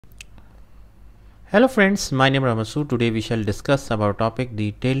Hello friends, my name is Ramasu. Today we shall discuss about topic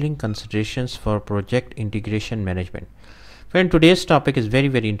the tailoring considerations for project integration management. Friend, today's topic is very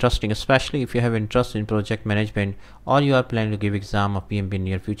interesting, especially if you have interest in project management or you are planning to give exam of PMP in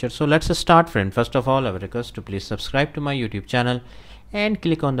near future. So let's start, friend. First of all, I would request to please subscribe to my YouTube channel and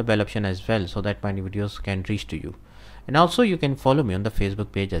click on the bell option as well so that my videos can reach to you. And also you can follow me on the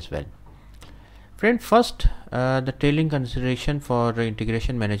Facebook page as well. Friend, first the tailoring consideration for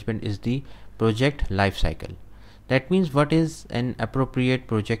integration management is the project life cycle. That means what is an appropriate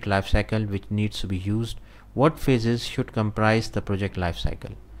project life cycle which needs to be used, what phases should comprise the project life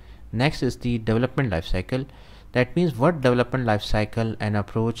cycle. Next is the development life cycle. That means what development life cycle and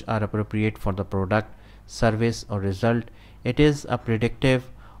approach are appropriate for the product, service or result. It is a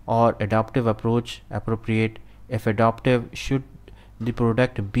predictive or adaptive approach appropriate. If adaptive, should the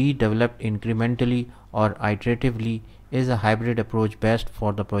product be developed incrementally or iteratively? Is a hybrid approach best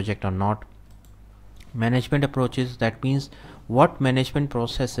for the project or not? Management approaches, that means what management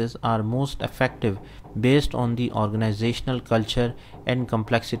processes are most effective based on the organizational culture and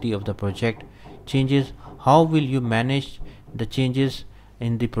complexity of the project. Changes, how will you manage the changes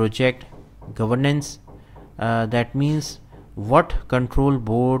in the project? Governance, that means what control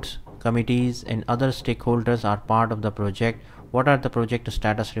boards, committees and other stakeholders are part of the project, what are the project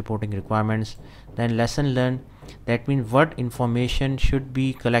status reporting requirements. Then lesson learned, that means what information should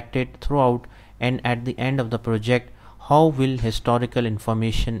be collected throughout and at the end of the project, how will historical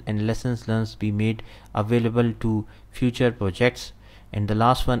information and lessons learned be made available to future projects. And the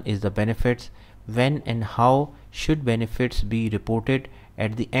last one is the benefits, when and how should benefits be reported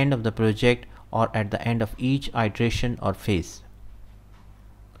at the end of the project or at the end of each iteration or phase.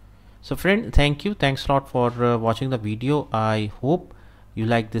 So friend, thanks a lot for watching the video. I hope you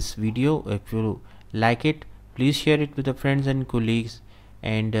like this video. If you like it, please share it with the friends and colleagues,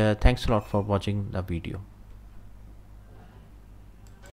 and thanks a lot for watching the video.